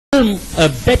a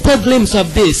better glimpse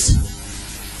of this,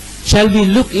 shall we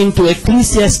look into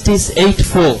Ecclesiastes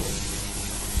 8:4.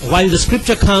 While the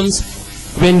scripture comes,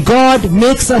 when God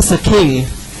makes us a king,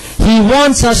 He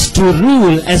wants us to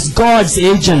rule as God's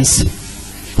agents.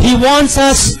 He wants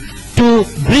us to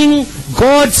bring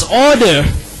God's order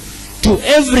to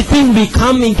everything we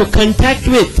come into contact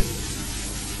with.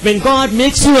 When God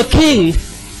makes you a king,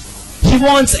 He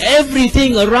wants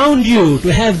everything around you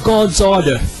to have God's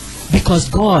order, because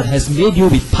God has made you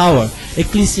with power.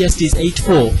 Ecclesiastes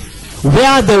 8:4.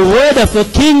 Where the word of a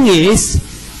king is,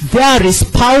 there is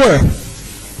power.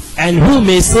 And who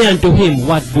may say unto him,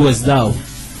 what doest thou?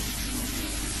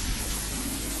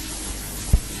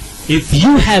 If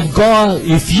you have God,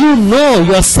 if you know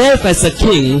yourself as a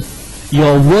king,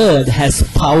 your word has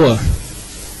power.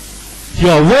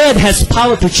 Your word has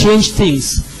power to change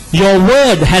things. Your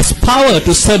word has power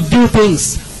to subdue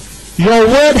things. Your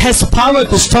word has power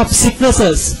to stop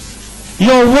sicknesses.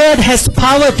 Your word has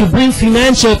power to bring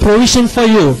financial provision for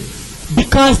you,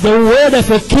 because the word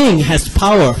of a king has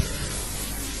power.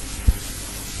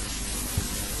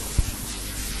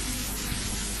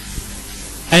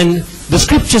 And the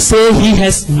scriptures say He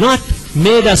has not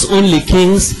made us only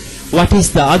kings. What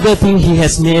is the other thing He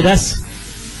has made us?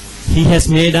 He has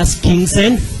made us kings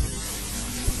and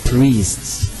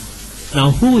priests.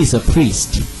 Now, who is a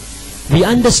priest? We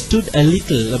understood a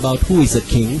little about who is a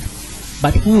king,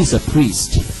 but who is a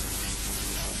priest?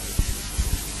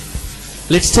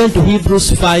 Let's turn to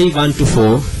Hebrews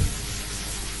 5:1-4.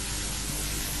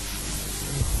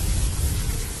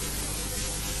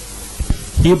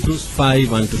 Hebrews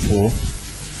 5:1-4.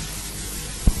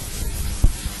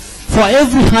 For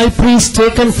every high priest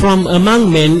taken from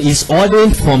among men is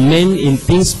ordained for men in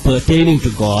things pertaining to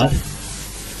God,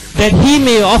 that he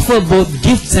may offer both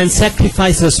gifts and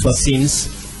sacrifices for sins,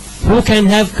 who can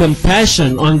have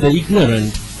compassion on the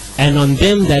ignorant and on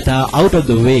them that are out of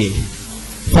the way,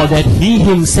 for that he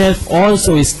himself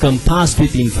also is compassed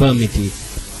with infirmity,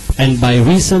 and by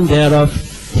reason thereof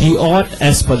he ought,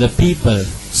 as for the people,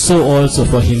 so also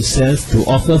for himself to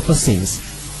offer for sins.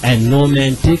 And no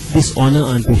man take this honor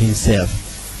unto himself,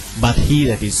 but he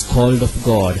that is called of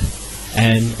God,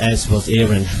 and as was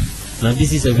Aaron. Now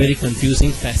this is a very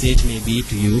confusing passage maybe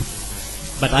to you,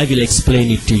 but I will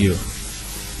explain it to you.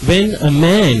 When a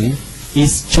man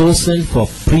is chosen for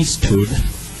priesthood,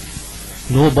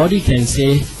 nobody can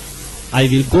say, I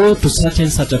will go to such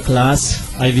and such a class,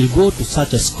 I will go to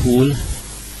such a school,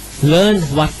 learn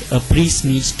what a priest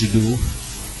needs to do,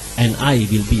 and I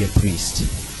will be a priest.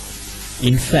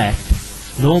 In fact,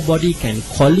 nobody can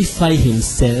qualify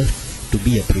himself to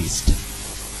be a priest.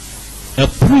 A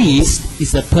priest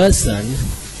is a person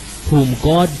whom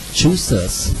God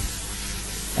chooses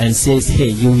and says, hey,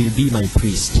 you will be my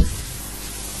priest.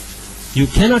 You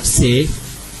cannot say,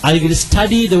 I will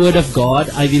study the word of God,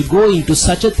 I will go into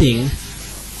such a thing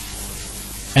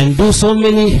and do so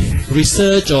many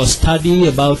research or study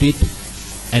about it,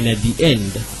 and at the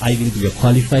end, I will be a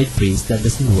qualified priest. That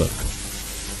doesn't work.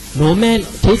 No man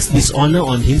takes this honor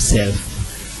on himself,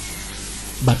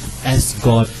 but as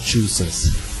God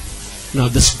chooses. Now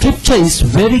the scripture is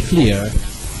very clear.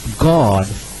 God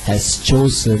has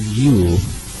chosen you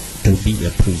to be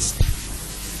a priest.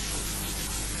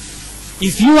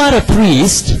 If you are a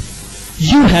priest,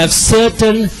 you have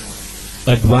certain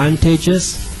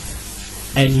advantages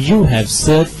and you have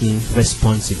certain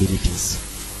responsibilities.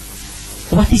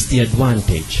 What is the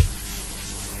advantage?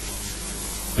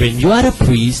 When you are a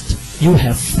priest, you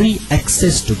have free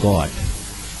access to God.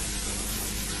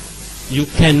 You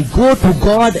can go to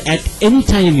God at any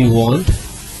time you want.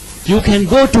 You can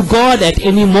go to God at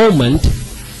any moment.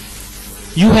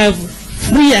 You have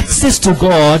free access to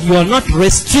God. You are not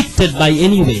restricted by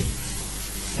any way,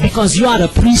 because you are a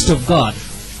priest of God.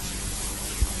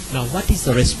 Now, what is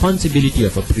the responsibility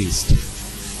of a priest?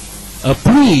 A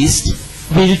priest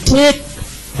will take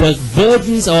the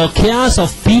burdens or cares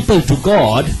of people to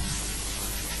God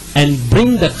and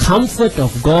bring the comfort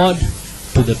of God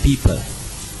to the people.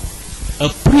 A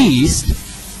priest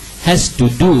has to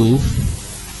do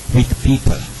with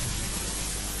people.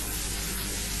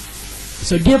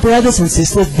 So dear brothers and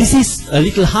sisters, this is a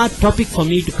little hard topic for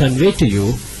me to convey to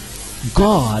you.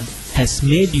 God has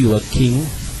made you a king.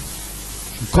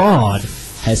 God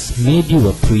has made you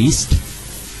a priest.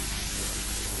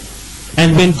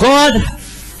 And when God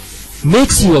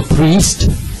makes you a priest,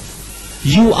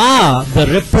 you are the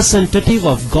representative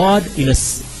of God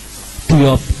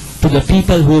to the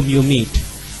people whom you meet.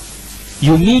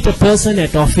 You meet a person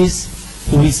at office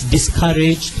who is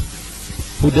discouraged,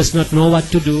 who does not know what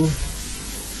to do,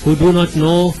 who do not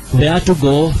know where to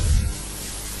go,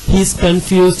 He's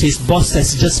confused, his boss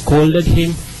has just scolded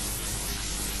him,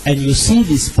 and you see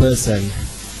this person,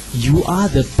 you are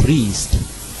the priest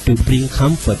to bring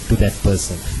comfort to that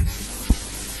person.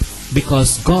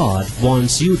 Because God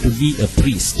wants you to be a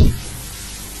priest.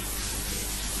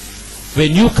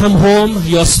 When you come home,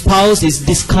 your spouse is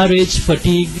discouraged,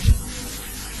 fatigued.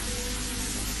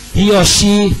 He or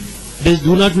she, they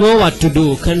do not know what to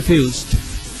do, confused,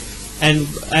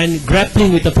 and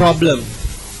grappling with a problem.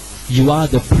 You are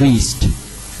the priest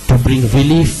to bring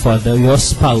relief for your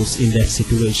spouse in that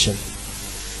situation.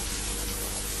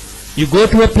 You go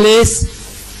to a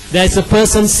place, there is a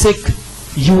person sick,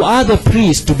 you are the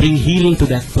priest to bring healing to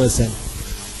that person.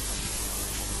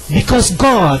 Because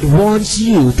God wants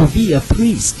you to be a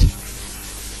priest.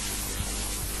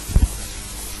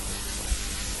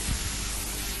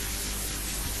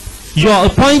 You are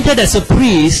appointed as a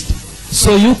priest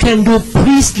so you can do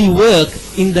priestly work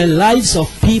in the lives of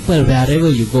people wherever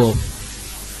you go.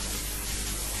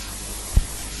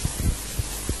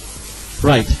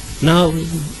 Right. Now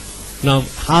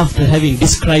after having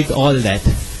described all that,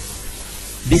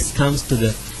 this comes to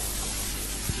the,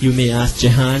 you may ask,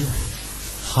 Jehan,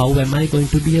 how am I going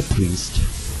to be a priest?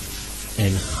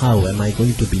 And how am I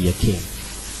going to be a king?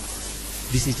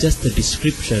 This is just a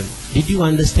description. Did you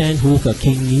understand who a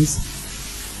king is?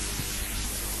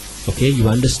 Okay, you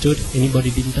understood?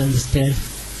 Anybody didn't understand?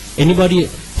 Anybody,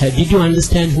 did you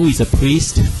understand who is a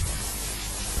priest?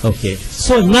 Okay,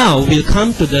 so now we'll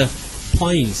come to the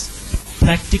points,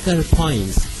 practical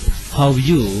points, how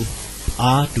you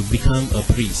are to become a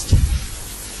priest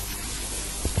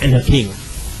and a king.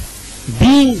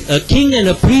 Being a king and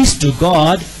a priest to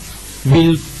God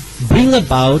will bring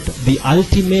about the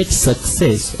ultimate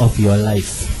success of your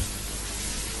life.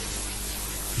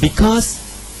 Because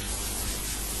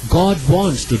God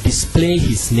wants to display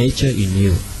His nature in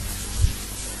you.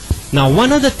 Now,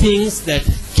 one of the things that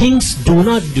kings do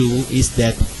not do is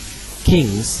that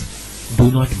kings do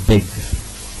not beg.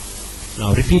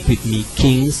 Now, repeat with me,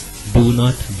 kings do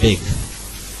not beg.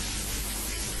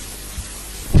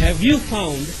 Have you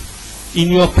found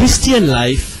in your Christian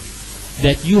life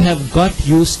that you have got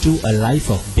used to a life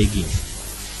of begging?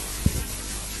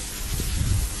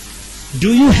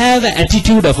 Do you have an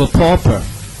attitude of a pauper?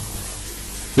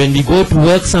 When we go to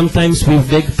work, sometimes we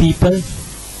beg people.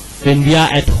 When we are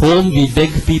at home, we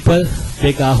beg people,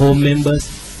 beg our home members.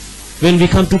 When we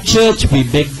come to church, we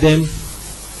beg them.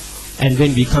 And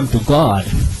when we come to God,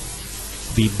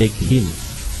 we beg Him.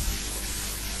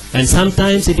 And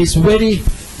sometimes it is very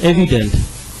evident.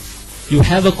 You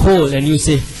have a cold and you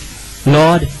say,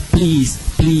 Lord, please,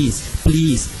 please,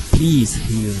 please, please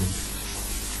heal me.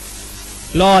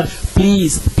 Lord,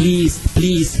 please, please,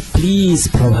 please, please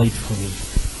provide for me.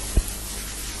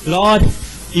 Lord,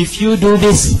 if you do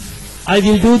this, I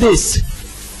will do this.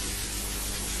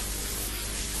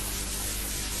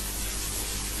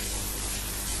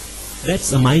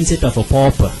 That's a mindset of a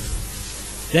pauper.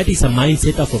 That is a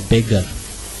mindset of a beggar.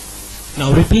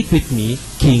 Now repeat with me,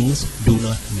 kings do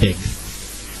not beg.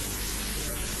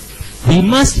 We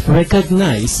must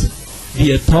recognize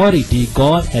the authority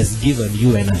God has given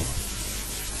you and I.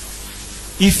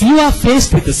 If you are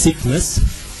faced with a sickness,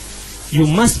 you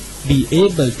must be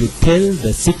able to tell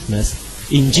the sickness,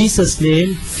 in Jesus'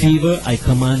 name, fever, I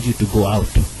command you to go out.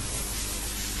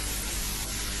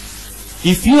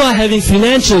 If you are having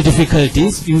financial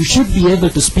difficulties, you should be able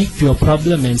to speak to your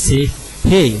problem and say,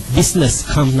 hey, business,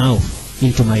 come now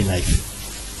into my life.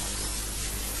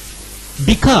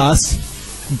 Because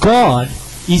God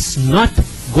is not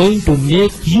going to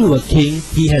make you a king,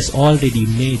 He has already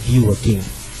made you a king.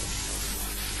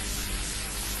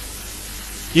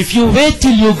 If you wait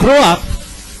till you grow up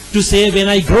to say, when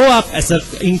I grow up as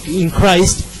in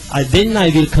Christ, then I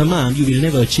will command, you will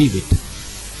never achieve it.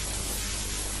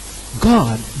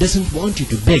 God doesn't want you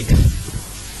to beg.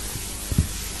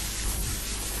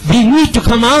 We need to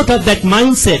come out of that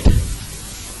mindset.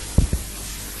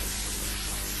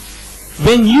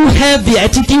 When you have the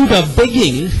attitude of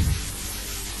begging,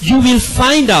 you will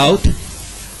find out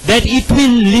that it will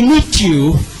limit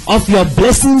you of your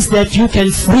blessings that you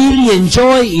can freely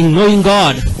enjoy in knowing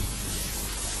God.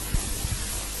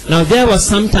 Now there was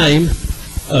sometime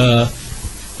a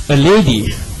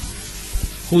lady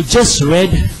who just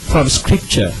read from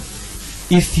scripture.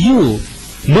 If you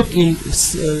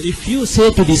if you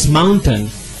say to this mountain,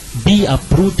 be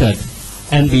uprooted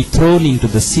and be thrown into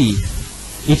the sea,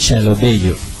 it shall obey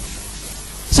you.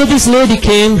 So this lady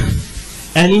came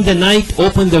and in the night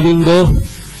opened the window.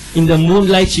 In the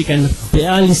moonlight she can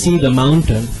barely see the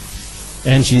mountain,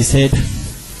 and she said,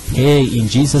 hey, in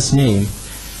Jesus' name,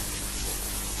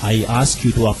 I ask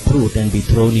you to uproot and be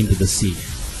thrown into the sea.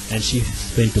 And she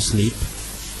went to sleep.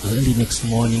 Early next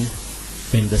morning,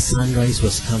 when the sunrise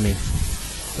was coming,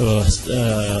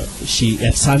 she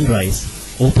at sunrise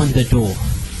opened the door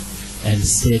and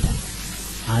said,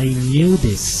 I knew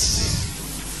this.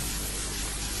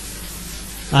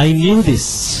 I knew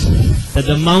this, that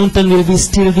the mountain will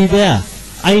still be there.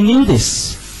 I knew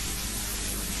this.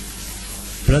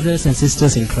 Brothers and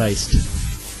sisters in Christ,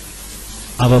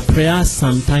 our prayers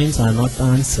sometimes are not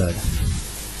answered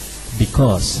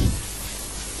because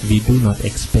we do not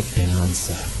expect an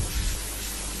answer.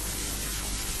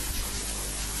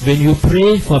 When you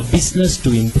pray for business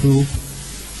to improve,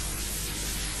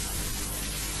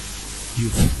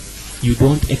 you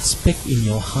don't expect in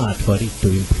your heart for it to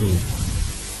improve.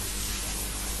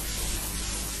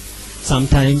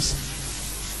 Sometimes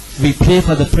we pray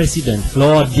for the president,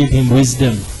 Lord, give him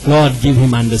wisdom, Lord, give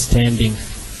him understanding.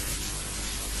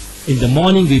 In the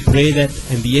morning we pray that,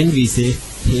 and in the end we say,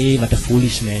 hey, what a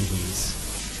foolish man he is.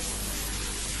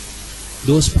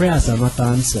 Those prayers are not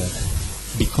answered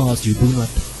because you do not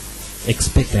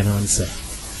expect an answer.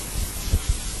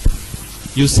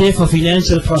 You say for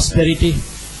financial prosperity,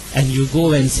 and you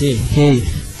go and say, hey,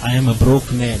 I am a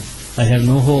broke man, I have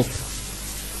no hope.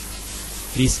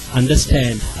 Please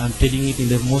understand, I am telling it in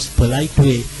the most polite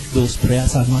way, those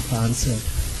prayers are not answered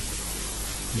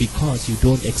because you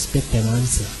don't expect an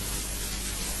answer.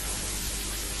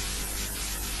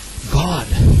 God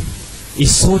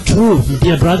is so true,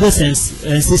 dear brothers and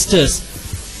sisters.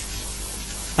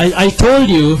 I told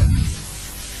you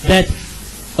that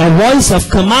a voice of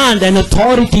command and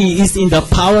authority is in the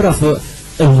power of a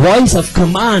voice of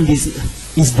command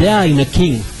is there in a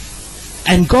king.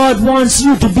 And God wants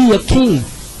you to be a king.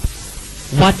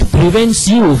 What prevents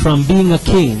you from being a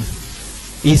king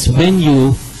is when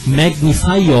you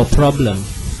magnify your problem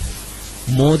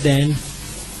more than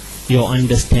your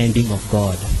understanding of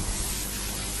God.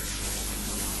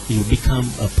 You become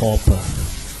a pauper.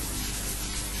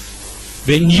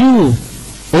 When you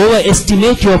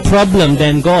overestimate your problem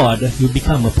than God, you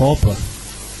become a pauper.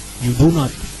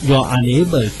 You are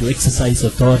unable to exercise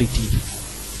authority.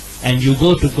 And you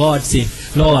go to God saying,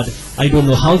 Lord, I don't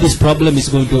know how this problem is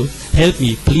going to help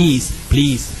me. Please,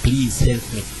 please, please help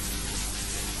me.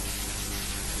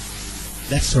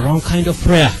 That's the wrong kind of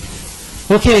prayer.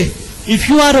 Okay, if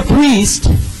you are a priest,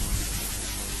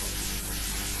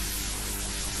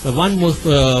 one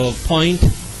more point,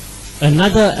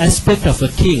 another aspect of a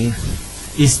king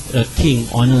is a king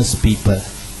honors people.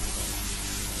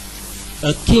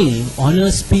 A king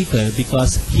honors people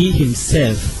because he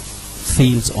himself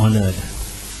feels honored.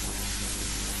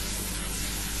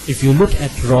 If you look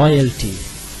at royalty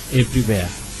everywhere,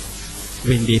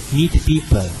 when they meet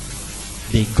people,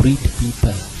 they greet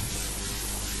people.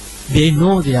 They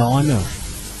know their honor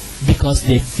because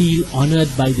they feel honored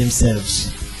by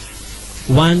themselves.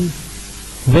 One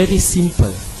very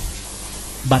simple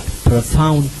but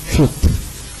profound truth,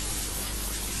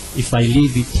 if I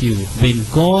leave with you, when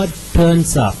God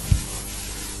turns up,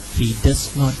 He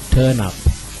does not turn up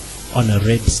on a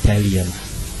red stallion.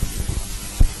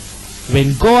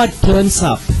 When God turns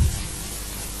up,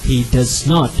 He does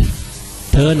not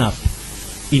turn up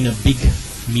in a big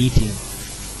meeting.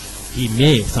 He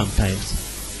may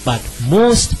sometimes, but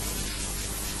most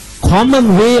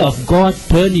common way of God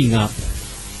turning up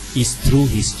is through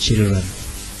His children.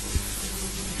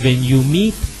 When you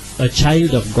meet a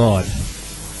child of God,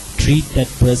 treat that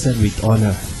person with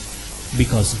honor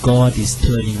because God is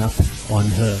turning up on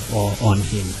her or on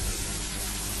him.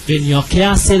 When your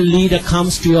care cell leader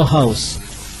comes to your house,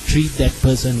 treat that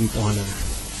person with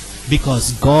honor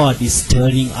because God is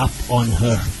turning up on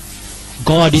her.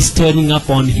 God is turning up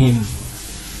on him.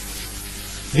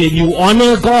 When you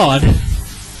honor God,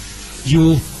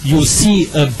 you see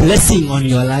a blessing on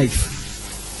your life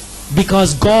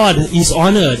because God is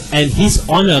honored and His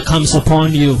honor comes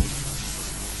upon you.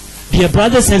 Dear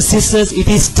brothers and sisters, it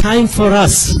is time for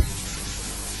us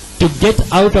to get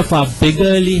out of our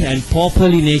beggarly and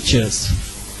pauperly natures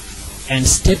and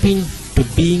step into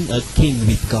being a king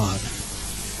with God.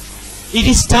 It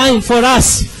is time for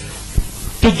us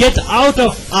to get out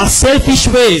of our selfish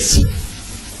ways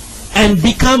and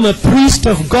become a priest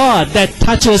of God that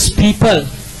touches people.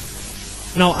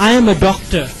 Now, I am a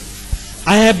doctor.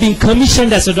 I have been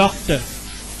commissioned as a doctor.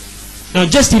 Now,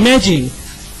 just imagine,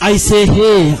 I say,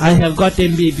 hey, I have got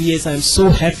MBBS, I'm so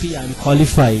happy, I'm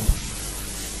qualified.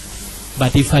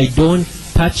 But if I don't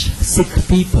touch sick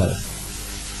people,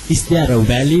 is there a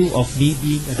value of me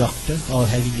being a doctor or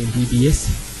having MBBS?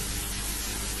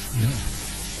 No.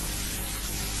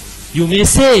 You may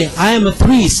say, I am a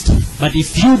priest, but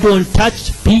if you don't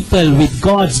touch people with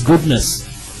God's goodness,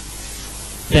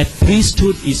 that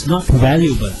priesthood is not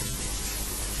valuable,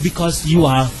 because you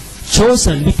are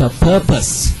chosen with a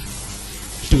purpose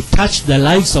to touch the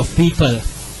lives of people.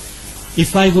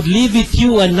 If I would leave with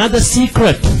you another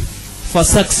secret for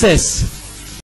success,